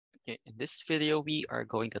Okay, in this video, we are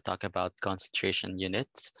going to talk about concentration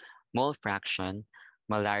units, mole fraction,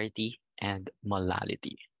 molarity, and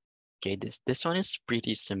molality. Okay, this one is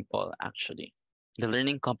pretty simple actually. The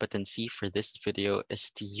learning competency for this video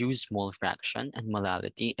is to use mole fraction and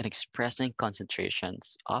molality in expressing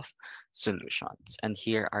concentrations of solutions. And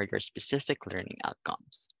here are your specific learning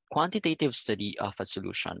outcomes. Quantitative study of a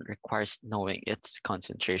solution requires knowing its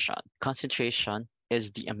concentration. Concentration is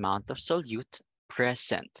the amount of solute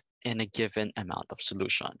present in a given amount of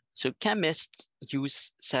solution. So chemists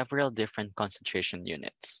use several different concentration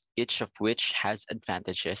units, each of which has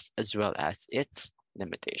advantages as well as its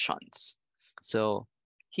limitations. So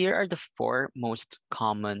here are the four most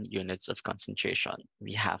common units of concentration.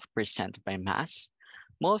 We have percent by mass,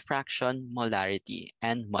 mole fraction, molarity,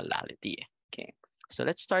 and molality. Okay, so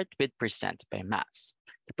let's start with percent by mass.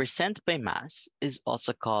 The percent by mass is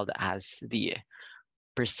also called as the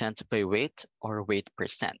percent by weight or weight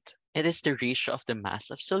percent. It is the ratio of the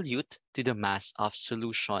mass of solute to the mass of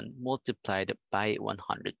solution multiplied by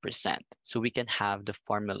 100%. So we can have the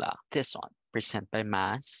formula, this one, percent by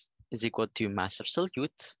mass is equal to mass of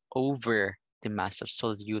solute over the mass of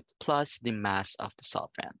solute plus the mass of the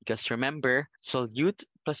solvent. Because remember, solute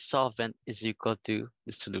plus solvent is equal to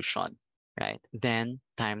the solution, right? Then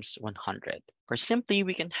times 100. Or simply,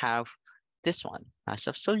 we can have this one, mass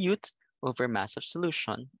of solute over mass of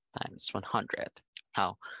solution times 100.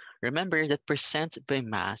 Now, remember that percent by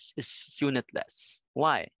mass is unitless.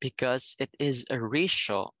 Why? Because it is a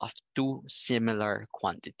ratio of two similar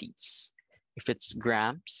quantities. If it's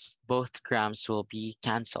grams, both grams will be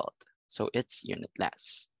cancelled, so it's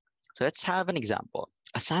unitless. So let's have an example.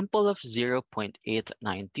 A sample of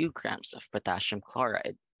 0.892 grams of potassium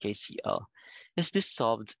chloride, KCl, is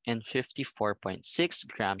dissolved in 54.6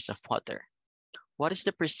 grams of water. What is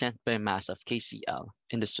the percent by mass of KCl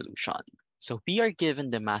in the solution? So we are given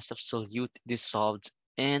the mass of solute dissolved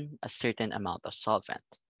in a certain amount of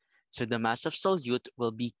solvent. So the mass of solute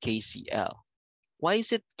will be KCl. Why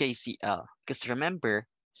is it KCl? Because remember,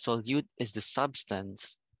 solute is the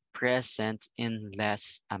substance present in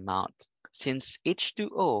less amount. Since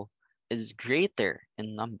H2O is greater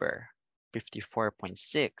in number,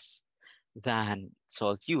 54.6, than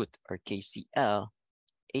solute or KCl,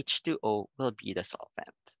 H2O will be the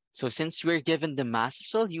solvent. So since we're given the mass of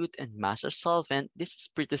solute and mass of solvent, this is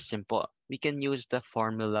pretty simple. We can use the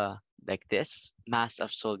formula like this, mass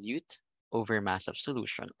of solute over mass of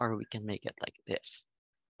solution, or we can make it like this,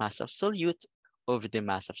 mass of solute over the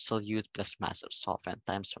mass of solute plus mass of solvent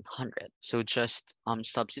times 100. So just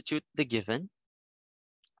substitute the given.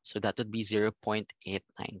 So that would be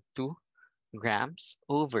 0.892 grams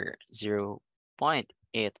over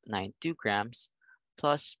 0.892 grams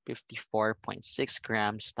plus 54.6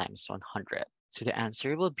 grams times 100. So the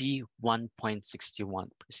answer will be 1.61%.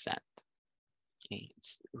 Okay,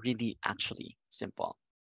 it's really actually simple.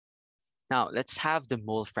 Now let's have the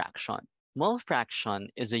mole fraction. Mole fraction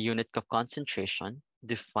is a unit of concentration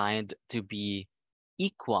defined to be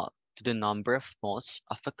equal to the number of moles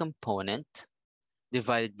of a component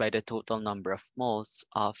divided by the total number of moles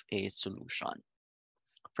of a solution.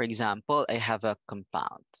 For example, I have a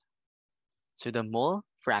compound. So the mole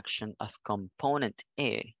fraction of component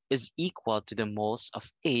A is equal to the moles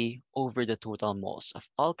of A over the total moles of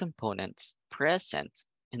all components present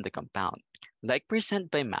in the compound. Like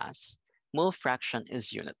percent by mass, mole fraction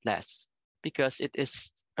is unitless because it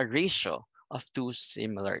is a ratio of two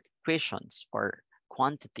similar equations or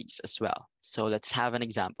quantities as well. So let's have an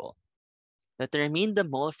example. Determine the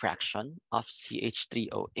mole fraction of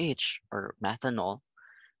CH3OH or methanol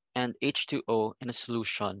and H2O in a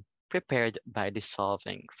solution prepared by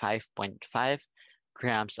dissolving 5.5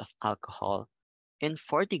 grams of alcohol in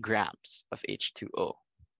 40 grams of H2O.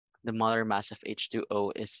 The molar mass of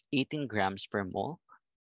H2O is 18 grams per mole,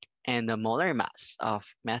 and the molar mass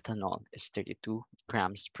of methanol is 32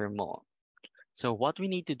 grams per mole. So what we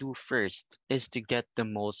need to do first is to get the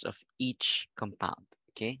moles of each compound.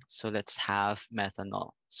 Okay, so let's have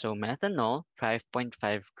methanol. So methanol,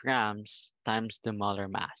 5.5 grams times the molar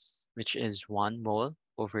mass, which is 1 mole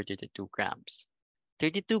over 32 grams.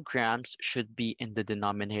 32 grams should be in the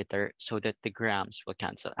denominator so that the grams will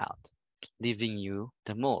cancel out, leaving you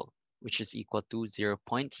the mole, which is equal to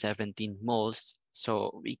 0.17 moles.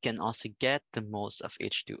 So we can also get the moles of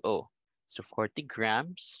H2O. So 40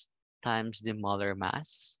 grams times the molar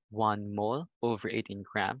mass, 1 mole over 18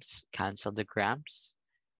 grams, cancel the grams,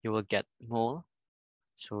 you will get mole.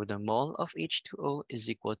 So the mole of H2O is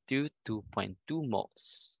equal to 2.2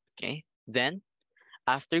 moles. Okay, then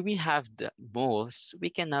after we have the moles, we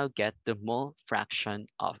can now get the mole fraction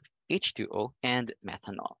of H2O and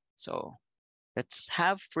methanol. So Let's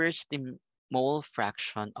have first the mole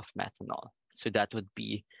fraction of methanol. So that would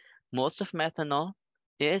be moles of methanol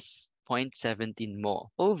is 0.17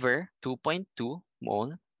 mole over 2.2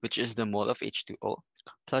 mole, which is the mole of H2O,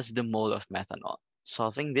 plus the mole of methanol.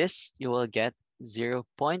 Solving this, you will get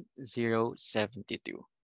 0.072.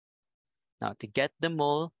 Now, to get the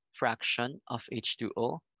mole fraction of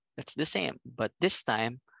H2O, it's the same, but this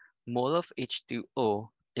time, mole of H2O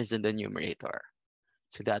is in the numerator.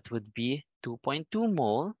 So that would be 2.2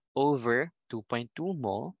 mole over 2.2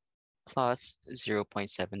 mole plus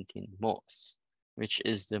 0.17 moles, which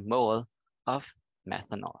is the mole of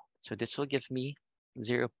methanol. So this will give me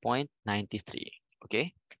 0.93.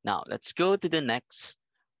 Okay, now let's go to the next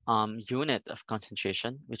unit of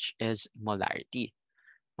concentration, which is molarity.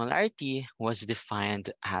 Molarity was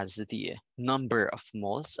defined as the number of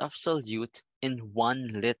moles of solute in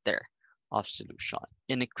 1 liter of solution.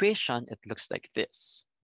 In equation, it looks like this.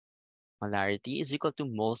 Molarity is equal to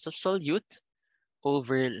moles of solute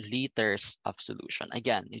over liters of solution.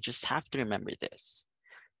 Again, you just have to remember this.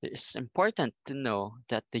 It's important to know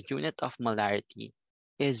that the unit of molarity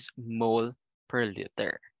is mole per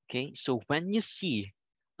liter. Okay, so when you see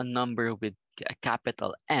a number with a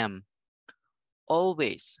capital M,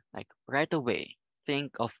 always, like right away,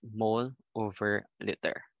 think of mole over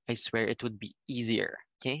liter. I swear it would be easier.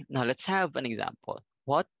 Okay, now let's have an example.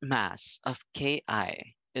 What mass of Ki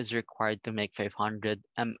is required to make 500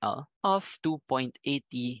 ml of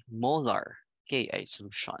 2.80 molar Ki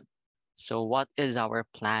solution? So what is our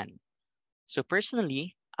plan? So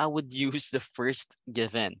personally, I would use the first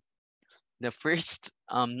given. The first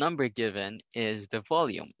number given is the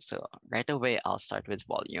volume. So right away, I'll start with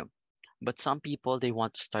volume. But some people, they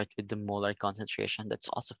want to start with the molar concentration. That's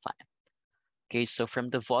also fine. Okay, so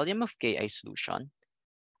from the volume of Ki solution,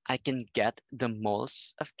 I can get the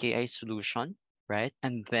moles of Ki solution, right?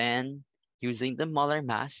 And then using the molar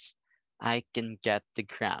mass, I can get the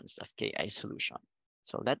grams of Ki solution.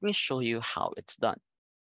 So let me show you how it's done.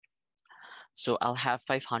 So I'll have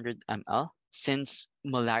 500 ml. Since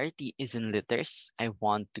molarity is in liters, I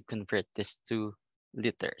want to convert this to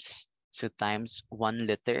liters. So times 1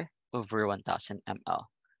 liter over 1000 ml,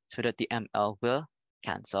 so that the ml will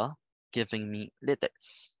cancel, giving me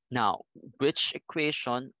liters. Now, which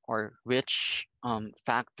equation or which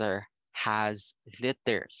factor has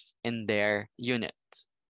liters in their unit?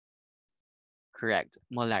 Correct,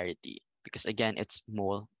 molarity, because again, it's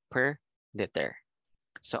mole per liter.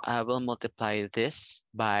 So I will multiply this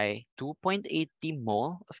by 2.80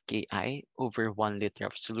 mole of Ki over 1 liter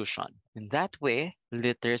of solution. In that way,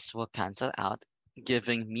 liters will cancel out,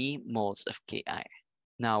 giving me moles of Ki.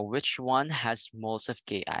 Now, which one has moles of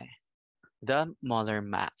Ki? The molar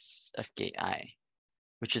mass of Ki,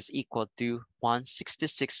 which is equal to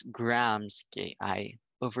 166 grams Ki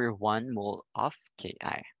over 1 mole of Ki.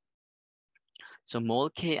 So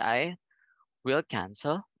mole Ki will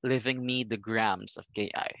cancel, leaving me the grams of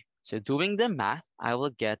Ki. So doing the math, I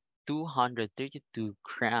will get 232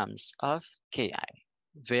 grams of Ki.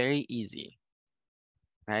 Very easy,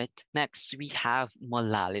 right? Next, we have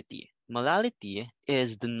molality. Molality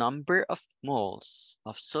is the number of moles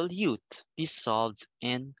of solute dissolved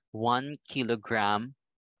in 1 kilogram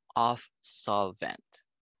of solvent.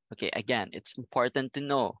 Okay, again, it's important to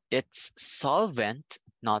know it's solvent,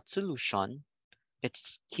 not solution.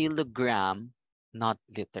 It's kilogram, not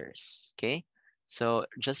liters. Okay, so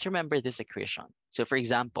just remember this equation. So for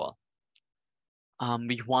example,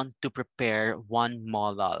 we want to prepare 1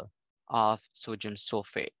 molal of sodium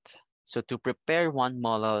sulfate. So to prepare 1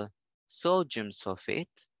 molal sodium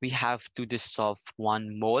sulfate, we have to dissolve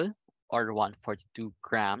 1 mole or 142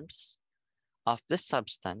 grams of the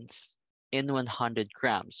substance in 100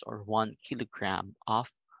 grams or 1 kilogram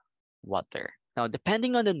of water. Now,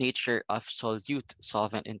 depending on the nature of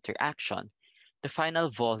solute-solvent interaction, the final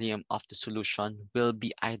volume of the solution will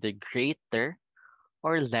be either greater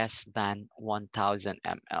or less than 1000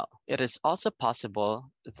 ml. It is also possible,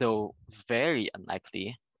 though very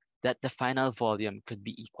unlikely, that the final volume could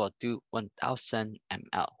be equal to 1000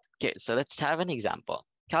 ml. Okay, so let's have an example.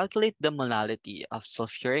 Calculate the molality of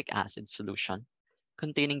sulfuric acid solution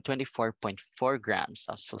containing 24.4 grams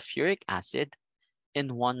of sulfuric acid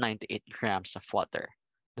in 198 grams of water.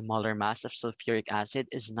 The molar mass of sulfuric acid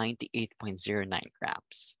is 98.09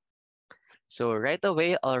 grams. So right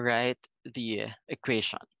away, I'll write the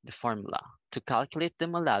equation, the formula. To calculate the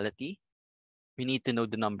molality, we need to know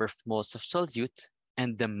the number of moles of solute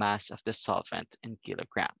and the mass of the solvent in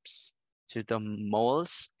kilograms. So the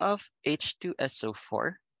moles of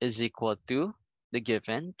H2SO4 is equal to the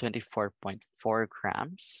given 24.4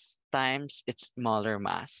 grams times its molar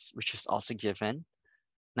mass, which is also given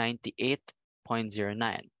 98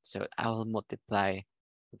 0.09. So I will multiply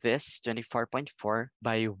this 24.4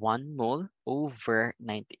 by 1 mole over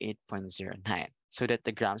 98.09 so that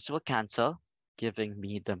the grams will cancel, giving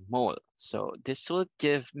me the mole. So this will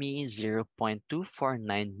give me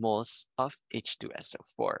 0.249 moles of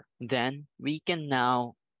H2SO4. Then we can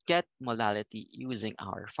now get molality using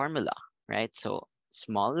our formula, right? So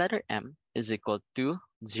small letter m is equal to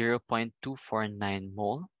 0.249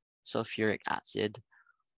 mole sulfuric acid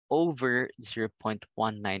over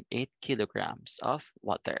 0.198 kilograms of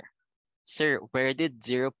water. Sir, where did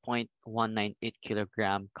 0.198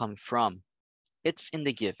 kilogram come from? It's in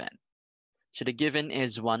the given. So the given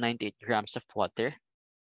is 198 grams of water.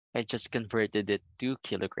 I just converted it to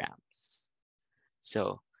kilograms.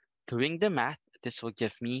 So doing the math, this will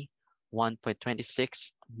give me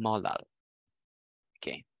 1.26 molal.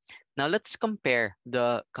 Okay. Now let's compare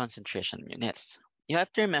the concentration units. You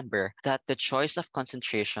have to remember that the choice of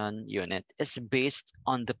concentration unit is based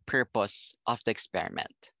on the purpose of the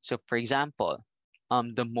experiment. So for example,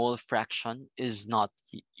 the mole fraction is not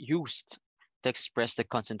used to express the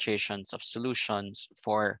concentrations of solutions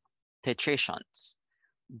for titrations,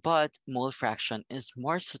 but mole fraction is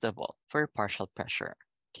more suitable for partial pressure.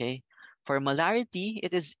 Okay. For molarity,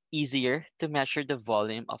 it is easier to measure the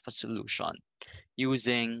volume of a solution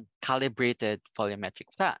using calibrated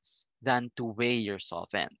volumetric flask than to weigh your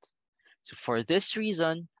solvent. So for this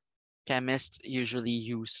reason, chemists usually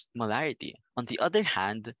use molarity. On the other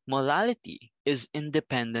hand, molality is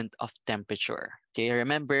independent of temperature. Okay,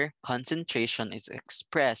 remember, concentration is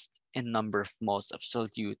expressed in number of moles of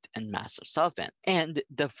solute and mass of solvent. And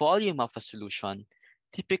the volume of a solution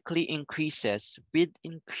typically increases with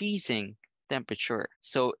increasing temperature.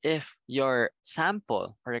 So if your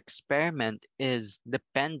sample or experiment is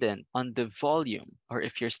dependent on the volume, or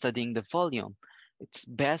if you're studying the volume, it's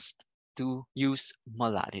best to use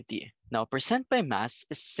molality. Now, percent by mass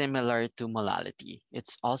is similar to molality.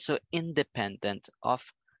 It's also independent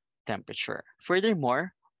of temperature.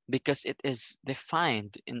 Furthermore, because it is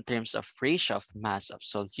defined in terms of ratio of mass of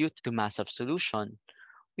solute to mass of solution,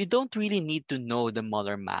 we don't really need to know the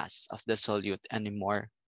molar mass of the solute anymore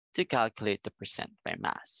to calculate the percent by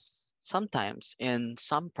mass. Sometimes, in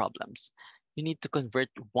some problems, you need to convert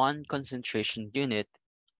one concentration unit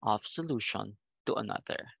of solution to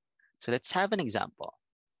another. So let's have an example.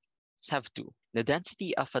 Let's have two. The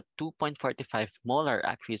density of a 2.45 molar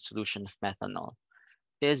aqueous solution of methanol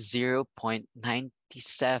is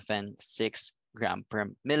 0.976 gram per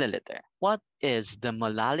milliliter. What is the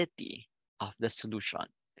molality of the solution?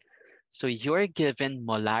 So you're given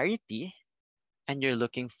molarity and you're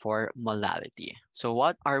looking for molality. So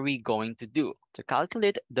what are we going to do? To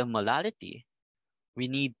calculate the molality, we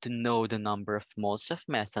need to know the number of moles of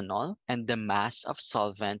methanol and the mass of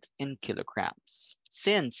solvent in kilograms.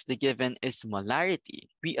 Since the given is molarity,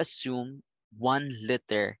 we assume 1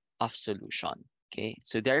 liter of solution. Okay,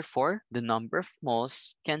 so therefore, the number of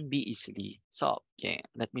moles can be easily solved. Okay,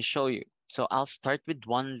 let me show you. So I'll start with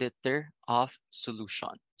 1 liter of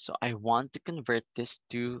solution. So I want to convert this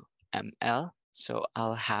to ml. So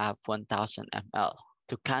I'll have 1000 ml.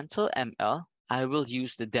 To cancel ml, I will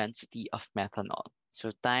use the density of methanol. So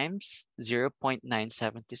times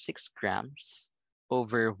 0.976 grams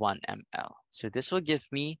over 1 ml. So this will give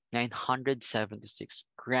me 976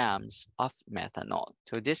 grams of methanol.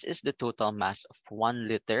 So this is the total mass of 1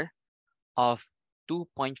 liter of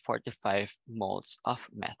 2.45 moles of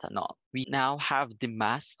methanol. We now have the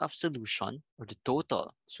mass of solution, or the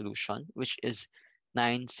total solution, which is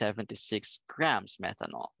 976 grams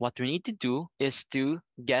methanol. What we need to do is to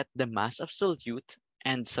get the mass of solute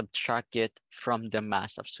and subtract it from the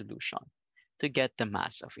mass of solution to get the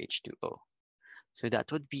mass of H2O. So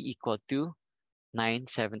that would be equal to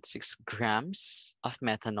 976 grams of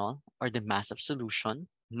methanol, or the mass of solution,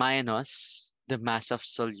 minus the mass of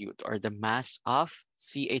solute, or the mass of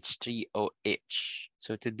CH3OH.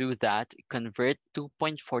 So to do that, convert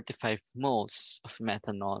 2.45 moles of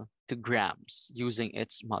methanol to grams using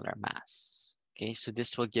its molar mass. Okay, so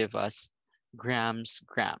this will give us grams,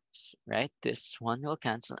 right? This one will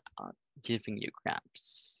cancel out, giving you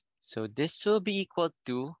grams. So this will be equal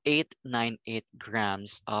to 898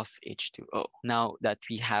 grams of H2O. Now that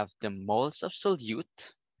we have the moles of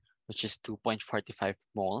solute, which is 2.45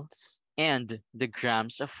 moles, and the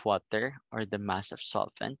grams of water, or the mass of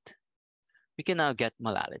solvent, we can now get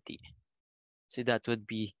molality. So that would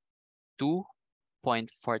be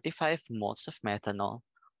 2.45 moles of methanol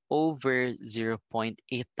over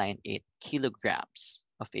 0.898 kilograms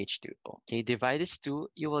of H2O. Okay, divide this 2,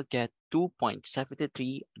 you will get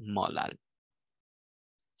 2.73 molal.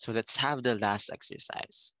 So let's have the last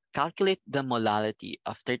exercise. Calculate the molality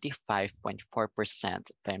of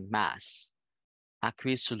 35.4% by mass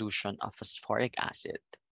aqueous solution of phosphoric acid,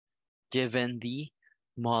 given the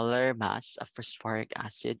molar mass of phosphoric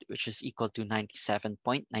acid, which is equal to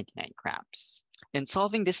 97.99 grams. In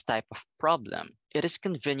solving this type of problem, it is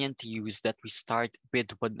convenient to use that we start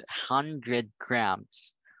with 100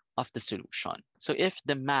 grams of the solution. So if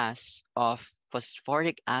the mass of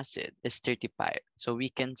phosphoric acid is 35, so we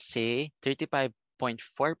can say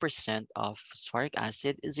 35.4% of phosphoric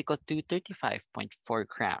acid is equal to 35.4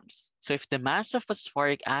 grams. So if the mass of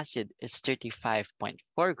phosphoric acid is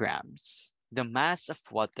 35.4 grams, the mass of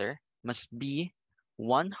water must be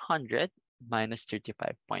 100 minus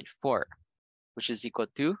 35.4, which is equal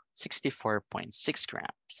to 64.6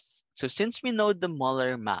 grams. So since we know the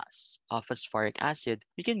molar mass of phosphoric acid,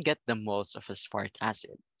 we can get the moles of phosphoric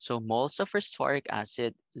acid. So moles of phosphoric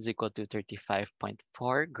acid is equal to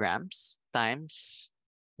 35.4 grams times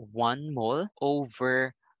 1 mole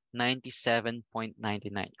over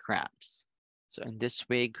 97.99 grams. So in this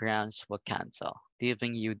way, grams will cancel,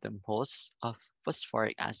 giving you the moles of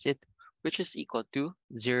phosphoric acid, which is equal to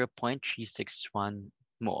 0.361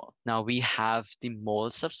 mole. Now we have the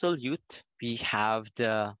moles of solute. We have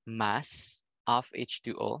the mass of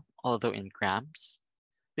H2O, although in grams.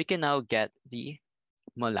 We can now get the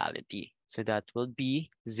molality. So that will be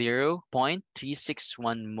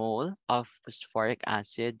 0.361 mole of phosphoric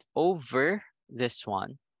acid over this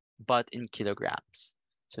one, but in kilograms.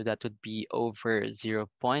 So that would be over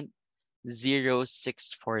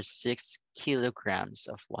 0.0646 kilograms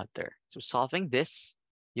of water. So solving this,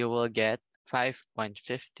 you will get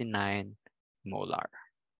 5.59 molar.